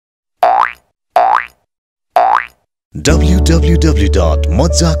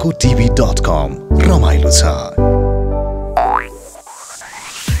www.mazzakotv.com रमाइलो छ।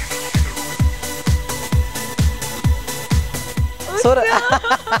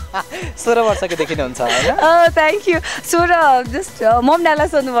 16 वर्षको देखिनुहुन्छ हैन? Thank you. 16 जस्ट मम डाला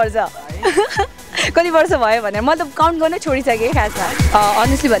सोध्नुपर्छ कति वर्ष भयो भनेर म त काउन्ट गर्न छोडिसकेँ खासमा।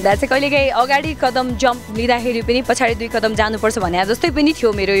 अनेस्टली भन्दा चाहिँ कहिलेकाहीँ अगाडि कदम जम्प लिँदाखेरि पनि पछाडि 2 कदम जानुपर्छ भने जस्तै पनि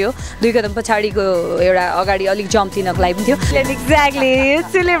थियो मेरो यो 2 कदम पछाडिको एउटा अगाडि अलिक जम्प लिनको लागि पनि थियो। एक्ज्याक्टली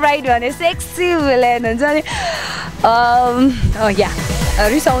इट्सले राइट भने सेक्सी भिलेन हुन्छ नि। या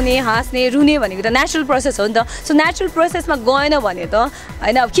रिसाउने हाँस्ने रुने भनेको त नेचुरल प्रोसेस हो नि त। सो नेचुरल प्रोसेसमा गएन भने त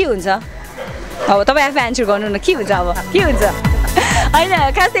होइन अब के हुन्छ? अब तपाईँ आफै एन्सर गर्नु न, के हुन्छ? अब के हुन्छ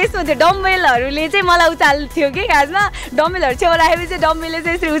होइन? खास यसमा त्यो डम्बेलहरूले चाहिँ मलाई उचाल्थ्यो कि खासमा डम्बेलहरू छेउ राखेपछि चाहिँ डम्बेलले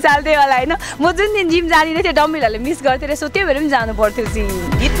चाहिँ यसरी उचाल्थ्यो होला होइन। म जुन दिन जिम जाँदिनँ थियो डम्बेलहरूले मिस गर्थेँ र सो त्यो भएर पनि जानु पर्थ्यो।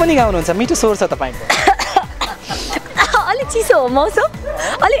 गीत पनि गाउनुहुन्छ, मिठो स्वर छ तपाईँको। अलिक चिसो हो मौसम,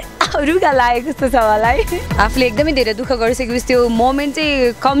 अलिक रुगा लागेको जस्तो छ मलाई। आफूले एकदमै धेरै दुःख गरिसकेपछि त्यो मोमेन्ट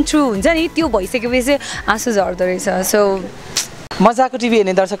चाहिँ कम ट्रु हुन्छ नि, त्यो भइसकेपछि चाहिँ आँसु झर्दो रहेछ। सो मजाको टिभी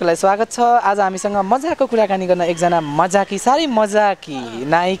हेर्ने दर्शकहरूलाई स्वागत छ। आज हामीसँग मजाको कुराकानी गर्न एकजना मजाकी, साह्रै मजाकी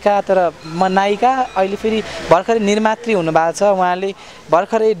नायिका, तर म नायिका अहिले फेरि भर्खरै निर्मात्री हुनुभएको छ। उहाँले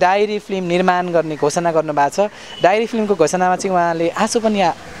भर्खरै डायरी फिल्म निर्माण गर्ने घोषणा गर्नुभएको छ। डायरी फिल्मको घोषणामा चाहिँ उहाँले आँसु पनि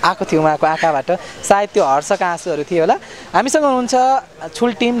आएको थियो उहाँको आँखाबाट, सायद त्यो हर्षका आँसुहरू थियो होला। हामीसँग हुनुहुन्छ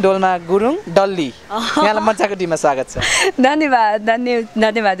छुल्थिम डोल्मा गुरुङ डल्ली। यहाँलाई मजाको टिभीमा स्वागत छ। धन्यवाद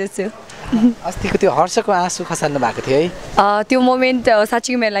धन्यवाद दिन्छु। अस्तिको त्यो हर्षको आँसु खसाल्नु भएको थियो है? त्यो मोमेन्ट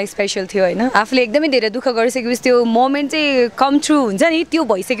साँच्चै मेरो लागि स्पेसल थियो होइन। आफूले एकदमै धेरै दुःख गरिसकेपछि त्यो मोमेन्ट चाहिँ कम ट्रु हुन्छ नि, त्यो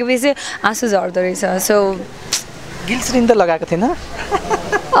भइसकेपछि चाहिँ आँसु झर्दो रहेछ। सो गिल्सरिन त लगाएको थिएन?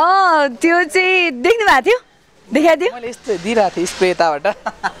 त्यो चाहिँ देख्नु भएको थियो, देखाइदियो मैले यस्तो दिइरहेको थिएँ स्प्रे यताबाट।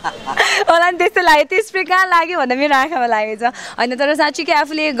 होला नि त्यस्तो लाग्यो। त्यो स्प्रे कहाँ लाग्यो भन्दा मेरो आँखामा लागेको छ होइन। तर साँच्चै कि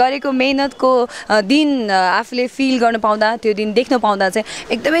आफूले गरेको मेहनतको दिन आफूले फिल गर्न पाउँदा, त्यो दिन देख्न पाउँदा चाहिँ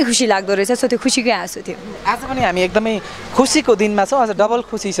एकदमै खुसी लाग्दो रहेछ। सो त्यो खुसीकै आँसु थियो। आज पनि हामी एकदमै खुसीको दिनमा छौँ। आज डबल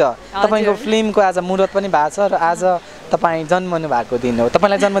खुसी छ। तपाईँको फिल्मको आज मुहुर्त पनि भएको छ र आज तपाईँ जन्मनु भएको दिन हो।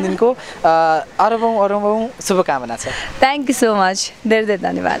 तपाईँलाई जन्मदिनको अरबौँ शुभकामना छ। थ्याङ्क यू सो मच, धेरै धेरै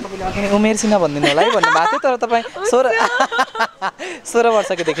धन्यवाद। उमेर सिना भनिदिनु होला है भन्नुभएको थियो, तर तपाईँ 16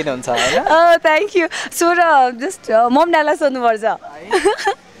 वर्षको देखिनुहुन्छ होइन? Thank you. 16 जस्ट मम डाला सोध्नुपर्छ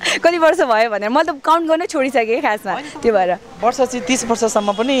कति वर्ष भयो भनेर म त काउन्ट गर्न छोडिसकेँ खासमा। त्यो भएर वर्ष चाहिँ 30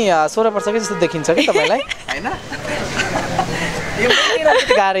 वर्षसम्म पनि 16 वर्षकै जस्तो देखिन्छ कि तपाईँलाई होइन?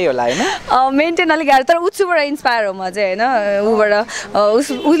 गाह्रै होला होइन? मेन्टेन अलिक गाह्रो, तर उत्सुबाट इन्सपायर हो म चाहिँ होइन। ऊबाट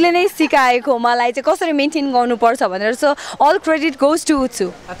उसले नै सिकाएको मलाई चाहिँ कसरी मेन्टेन गर्नुपर्छ भनेर। So all credit goes to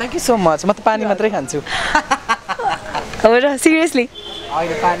उत्सु। Thank you so much. म त पानी मात्रै खान्छु। हो र? सिरियसली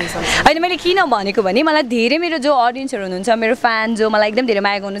होइन, मैले किन भनेको भने मलाई धेरै मेरो जो अडियन्सहरू हुनुहुन्छ, मेरो फ्यान जो मलाई एकदम धेरै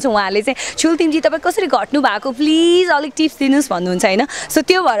माया गर्नुहुन्छ, उहाँहरूले चाहिँ छुल्थिमजी तपाईँ कसरी घट्नु भएको प्लिज अलिक टिप्स दिनुहोस् भन्नुहुन्छ होइन। सो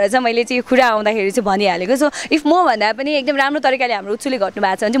त्यो भएर चाहिँ मैले चाहिँ कुरा आउँदाखेरि चाहिँ भनिहालेको। सो इफ म भन्दा पनि एकदम राम्रो तरिकाले हाम्रो उत्सुले घट्नु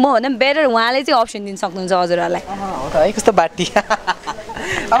भएको छ भने चाहिँ म भन्दा पनि बेटर उहाँले चाहिँ अप्सन दिन सक्नुहुन्छ हजुरहरूलाई। हो त है, कस्तो बाटी।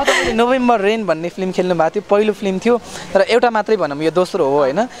 अब तपाईँले नोभेम्बर रेन भन्ने फिल्म खेल्नु भएको थियो, पहिलो फिल्म थियो तर एउटा मात्रै भनौँ, यो दोस्रो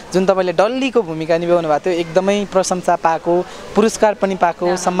हो होइन, जुन तपाईँले डल्लीको भूमिका निभाउनु भएको थियो। एकदमै प्रशंसा पाएको, पुरस्कार पनि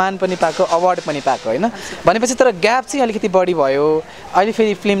पाएको, सम्मान पनि पाएको, अवार्ड पनि पाएको होइन। भनेपछि तर ग्याप चाहिँ अलिकति बढी भयो। अहिले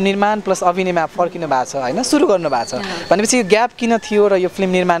फेरि फिल्म निर्माण प्लस अभिनयमा फर्किनु भएको छ होइन, सुरु गर्नु भएको छ। भनेपछि यो ग्याप किन थियो र यो फिल्म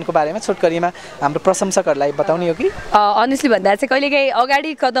निर्माणको बारेमा छोटकरीमा हाम्रो प्रशंसकहरूलाई बताउने हो कि? अनेस्टली भन्दा चाहिँ कहिलेकाहीँ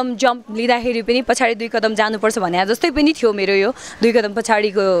अगाडि कदम जम्प लिँदाखेरि पनि पछाडि 2 कदम जानुपर्छ भने जस्तै पनि थियो मेरो यो 2 कदम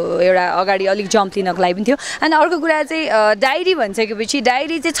पछाडिको एउटा अगाडि अलिक जम्प लिनको लागि पनि थियो। अनि अर्को कुरा चाहिँ डायरी भनिसकेपछि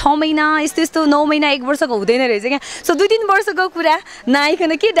डायरी चाहिँ 6 महिना यस्तो यस्तो 9 महिना 1 वर्षको हुँदैन रहेछ क्या। सो 2-3 वर्षको कुरा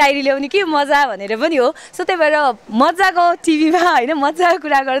नआइकन के डायरी ल्याउने के मजा भनेर पनि हो। सो त्यही भएर मजाको टिभीमा होइन मजाको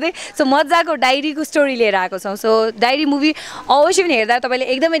कुरा गर्दै सो मजाको डायरीको स्टोरी लिएर आएको छौँ। सो डायरी मुभी अवश्य पनि हेर्दा तपाईँले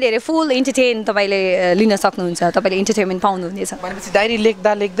एकदमै धेरै फुल इन्टरटेन तपाईँले लिन सक्नुहुन्छ, तपाईँले इन्टरटेनमेन्ट पाउनुहुनेछ। भनेपछि डायरी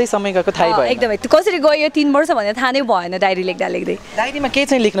लेख्दा लेख्दै समय गएको थाहै भयो? एकदमै। कसरी गयो 3 वर्ष भनेर थाहा नै भएन डायरी लेख्दा लेख्दै। डायरीमा के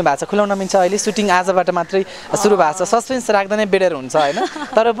चाहिँ लेख्नु भएको छ खुलाउन मिल्छ? अहिले सुटिङ आजबाट मात्रै सुरु भएको छ, सस्पेन्स राख्दा नै बेटर हुन्छ होइन,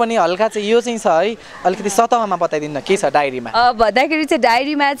 तर पनि हल्का चाहिँ यो चाहिँ छ है, अलिकति सतहमा बताइदिनु न के छ डायरीमा? भन्दाखेरि चाहिँ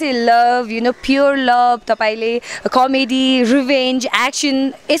डायरीमा चाहिँ love, you know pure love, तपाईँले कमेडी, रिभेन्ज,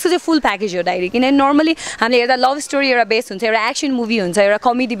 एक्सन, यसको चाहिँ फुल प्याकेज हो डायरी। किनभने नर्मली हामीले हेर्दा लभ स्टोरी एउटा बेस हुन्छ, एउटा एक्सन मुभी हुन्छ, एउटा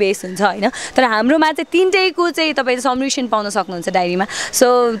कमेडी बेस हुन्छ होइन, तर हाम्रोमा चाहिँ तिनटैको चाहिँ तपाईँले सम्मिश्रण पाउन सक्नुहुन्छ डायरीमा।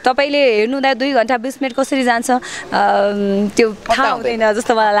 सो तपाईँले हेर्नुहुँदा 2 घन्टा 20 मिनट कसरी जान्छ त्यो थाहा हुँदैन। हुँदैन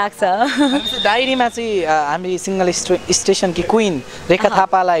जस्तो मलाई लाग्छ डायरीमा चाहिँ हामी सिङ्गल स्टेसनकी क्विन रेखा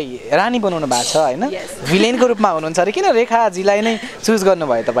थापालाई रानी बनाउनु भएको छ होइन भिलेनको रूपमा हुनुहुन्छ अरे किन रेखाजीलाई नै चुज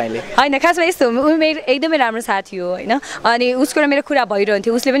गर्नुभयो तपाईँले होइन खासमा यस्तो ऊ मेरो एकदमै राम्रो साथी हो होइन अनि उसको र मेरो कुरा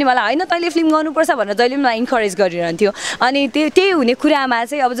भइरहन्थ्यो उसले पनि मलाई होइन तैँले फिल्म गर्नुपर्छ भनेर जहिले पनि मलाई इन्करेज गरिरहन्थ्यो अनि त्यही हुने कुरामा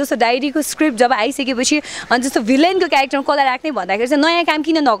चाहिँ अब जस्तो डायरीको स्क्रिप्ट जब आइसकेपछि अनि जस्तो भिलेनको क्यारेक्टरमा कसलाई राख्ने भन्दाखेरि चाहिँ नयाँ काम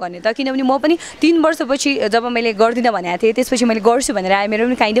किन नगर्ने त किनभने म पनि 3 वर्षपछि जब मैले गर्दिनँ भनेको थिएँ त्यसपछि मैले गर्छु भनेर आएँ मेरो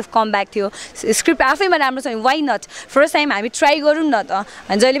पनि काइन्ड अफ कम ब्याक थियो स्क्रिप्ट आफैमा राम्रो छ वाइ नट फर्स्ट टाइम हामी ट्राई गरौँ न त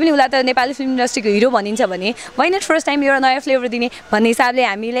अनि जहिले पनि उसलाई त नेपाली फिल्म इन्डस्ट्रीको हिरो भनिन्छ भने वाइ नट फर्स्ट टाइम एउटा नयाँ फ्लेभर दिने भन्ने हिसाबले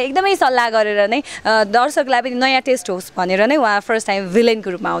हामीले एकदमै सल्लाह गरेर नै दर्शकलाई पनि नयाँ टेस्ट होस् भनेर नै उहाँ फर्स्ट टाइम भिलेनको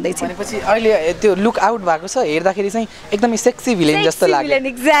रूपमा आउँदैछ भनेपछि अहिले त्यो लुक आउट भएको छ हेर्दाखेरि चाहिँ एकदमै सेक्सी भिलेन जस्तो लाग्यो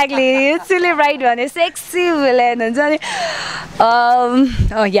एक्ज्याक्टली इट्स राइट भने सेक्सी भिलेन हुन्छ नि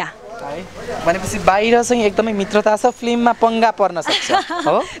या भनेपछि बाहिर चाहिँ एकदमै मित्रता छ फिल्ममा पंगा पर्न सक्छ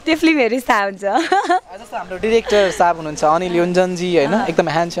हो त्यो फिल्म हेरिस थाहा हुन्छ जस्तो हाम्रो डिरेक्टर साहब हुनुहुन्छ अनिल योन्जनजी होइन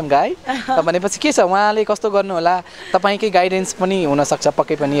एकदमै ह्यान्डसम गाई भनेपछि के छ उहाँले कस्तो गर्नु होला तपाईँकै गाइडेन्स पनि हुनसक्छ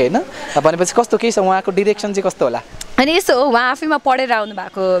पक्कै पनि होइन भनेपछि कस्तो के छ उहाँको डिरेक्सन चाहिँ कस्तो होला अनि यस्तो हो उहाँ आफैमा पढेर आउनु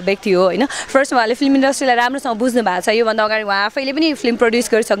भएको व्यक्ति हो होइन फर्स्ट उहाँले फिल्म इन्डस्ट्रीलाई राम्रोसँग बुझ्नु भएको छ योभन्दा अगाडि उहाँ आफैले पनि फिल्म प्रड्युस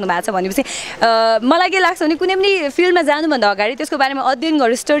गरिसक्नु भएको छ भनेपछि मलाई के लाग्छ भने कुनै पनि फिल्डमा जानुभन्दा अगाडि त्यसको बारेमा अध्ययन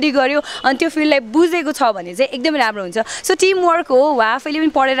गर्यो स्टडी गर्यो अनि त्यो फिल्डलाई बुझेको छ भने चाहिँ एकदमै राम्रो हुन्छ सो टिम वर्क हो उहाँ आफैले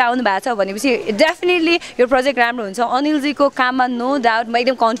पनि पढेर आउनु भएको छ भनेपछि डेफिनेटली यो प्रोजेक्ट राम्रो हुन्छ अनिलजीको काममा नो डाउट म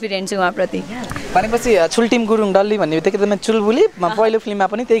एकदम कन्फिडेन्ट छु उहाँप्रति भनेपछि छुल्टिम गुरुङ डल्ली भन्ने बित्तिकै एकदमै चुलबुली पहिलो फिल्ममा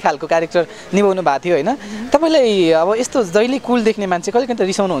पनि त्यही खालको क्यारेक्टर निभाउनु भएको थियो होइन तपाईँलाई अब यस्तो जहिले कुल देख्ने मान्छे कहिले त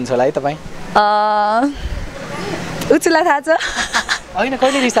रिसाउनुहुन्छ होला है तपाईँ उचुला थाहा छ होइन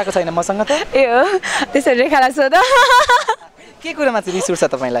कहिले रिसाएको छैन मसँग त ए हो त्यसरी रेखालाई सोध के कुरामा चाहिँ रिस उठ्छ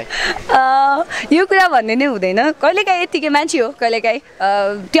तपाईँलाई यो कुरा भन्ने नै हुँदैन कहिलेकाहीँ यतिकै मान्छे हो कहिलेकाहीँ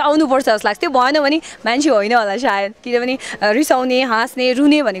त्यो आउनुपर्छ जस्तो लाग्छ त्यो भएन भने मान्छे होइन होला सायद किनभने रिसाउने हाँस्ने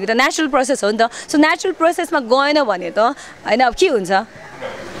रुने भनेको त नेचुरल प्रोसेस हो नि त सो नेचुरल प्रोसेसमा गएन भने त होइन अब के हुन्छ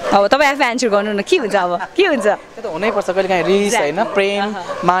अब तपाईँ आफै एन्सर गर्नु न के हुन्छ अब के हुन्छ त्यो त हुनैपर्छ कहिलेकाहीँ रिस होइन प्रेम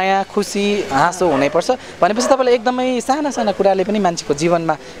माया खुसी हाँसो हुनैपर्छ भनेपछि तपाईँलाई एकदमै साना साना कुराले पनि मान्छेको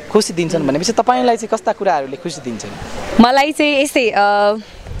जीवनमा खुसी दिन्छन् भनेपछि तपाईँलाई चाहिँ कस्ता कुराहरूले खुसी दिन्छन् मलाई चाहिँ यस्तै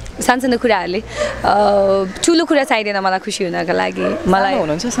सानसानो कुराहरूले ठुलो कुरा चाहिँदैन मलाई खुसी हुनको लागि मलाई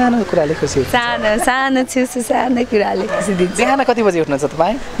हुनुहुन्छ सानो कुराले खुसी सानो कुराले खुसी दिन्छ बिहान कति बजी उठ्नुहुन्छ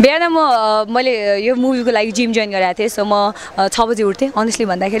तपाईँ बिहान मैले यो मुभीको लागि जिम जोइन गरेको थिएँ सो म 6 बजी उठ्थेँ अनेस्टली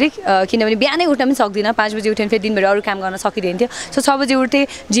भन्दाखेरि किनभने बिहानै उठ्न पनि सक्दिनँ 5 बजी उठ्यो भने फेरि दिनभरि अरू काम गर्न सकिँदैन थियो सो 6 बजी उठ्थेँ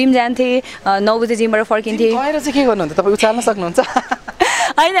जिम जान्थेँ 9 बजी जिमबाट फर्किन्थेँ गएर चाहिँ के गर्नुहुन्छ तपाईँ उचाल्न सक्नुहुन्छ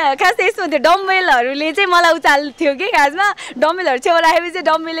होइन खास यस्तो हुन्थ्यो डम्बेलहरूले चाहिँ मलाई उचाल्थ्यो कि खासमा डम्बेलहरू छेउ राखेपछि चाहिँ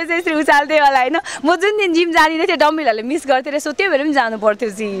डम्बेलले चाहिँ यसरी उचाल्थ्यो होला होइन म जुन दिन जिम जाँदिनँ थियो डम्बेलहरूले मिस गर्थेँ सो त्यो भएर पनि जानु पर्थ्यो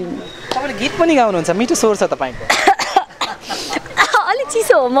जिम तपाईँले गीत पनि गाउनुहुन्छ मिठो स्वर छ तपाईँको अलिक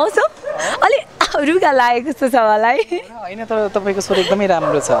चिसो हो मौसम अलिक रुगा लागेको जस्तो छ मलाई होइन तर तपाईँको स्वर एकदमै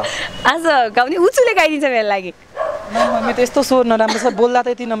राम्रो छ आज गाउने उचुले गाइदिन्छ मेरो लागि मेरो त यस्तो स्वर नराम्रो छ बोल्दा त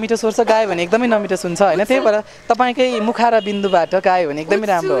यति नमिठो स्वर छ गायो भने एकदमै नमिठो सुन्छ होइन त्यही भएर तपाईँकै मुखा र बिन्दुबाट गायो भने एकदमै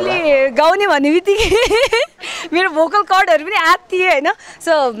राम्रो होला गाउने भन्ने बित्तिकै मेरो भोकल कर्डहरू पनि आत्तिए होइन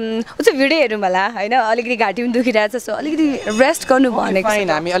सो उसो भिडियो हेरौँ होला होइन अलिकति घाँटी पनि दुखिरहेको छ सो अलिकति रेस्ट गर्नु भनेको होइन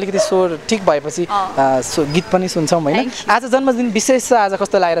हामी अलिकति स्वर ठिक भएपछि गीत पनि सुन्छौँ होइन आज जन्मदिन विशेष छ आज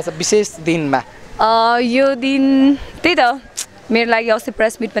कस्तो लागिरहेछ विशेष दिनमा यो दिन त्यही त मेरो लागि अस्ति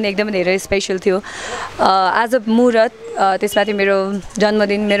प्रेस मिट पनि एकदमै धेरै स्पेसल थियो आज मुहूर्त त्यसमाथि मेरो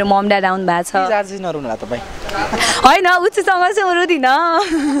जन्मदिन मेरो मम ड्याड आउनु भएको छ होइन उच्चसँग चाहिँ रुदिनँ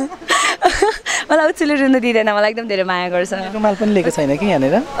मलाई उच्चले रुनु दिँदैन मलाई एकदम धेरै माया गर्छ रुमाल पनि लिएको छैन कि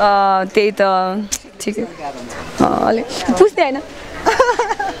यहाँनिर त्यही त ठिकै अलिक पुस्ने होइन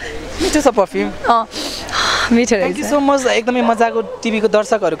मिठो छ पर्फ्युम मिठो थ्याङ्क यू सो मच एकदमै मजाको टिभीको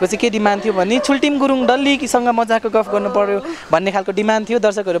दर्शकहरूको चाहिँ के डिमान्ड थियो भने छुल्टिम गुरुङ डल्लीसँग मजाको गफ गर्नु पर्यो भन्ने खालको डिमान्ड थियो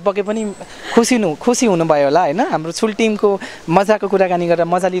दर्शकहरू पक्कै पनि खुसी हुनुभयो होला होइन हाम्रो छुल्टिमको मजाको कुराकानी गरेर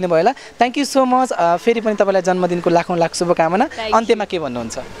मजा लिनुभयो होला थ्याङ्क यू सो मच फेरि पनि तपाईँलाई जन्मदिनको लाखौँ लाख शुभकामना अन्त्यमा के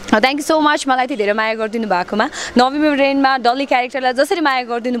भन्नुहुन्छ थ्याङ्क यू सो मच मलाई चाहिँ धेरै माया गरिदिनु भएकोमा नोभेम्बर रेनमा डल्ली क्यारेक्टरलाई जसरी माया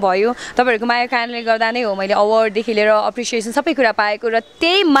गरिदिनु भयो तपाईँहरूको माया कारणले गर्दा नै हो मैले अवार्डदेखि लिएर अप्रिसिएसन सबै कुरा पाएको र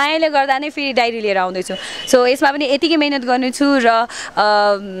त्यही मायाले गर्दा नै फेरि डायरी लिएर आउँदैछु सो यसमा पनि यतिकै मेहनत गर्नेछु र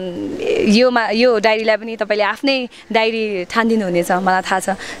यो डायरीलाई पनि तपाईँले आफ्नै डायरी ठानिदिनु हुनेछ मलाई थाहा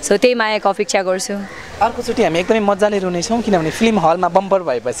छ सो त्यही मायाको अपेक्षा गर्छु अर्कोचोटि हामी एकदमै मजाले रुनेछौँ किनभने फिल्म हलमा बम्पर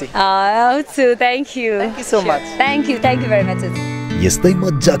भएपछि thank you so much thank you very much यस्तै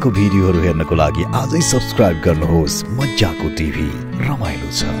मजाको भिडियोहरू हेर्नको लागि आजै सब्स्क्राइब गर्नुहोस् मजाको टिभी रमाइलो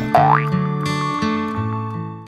छ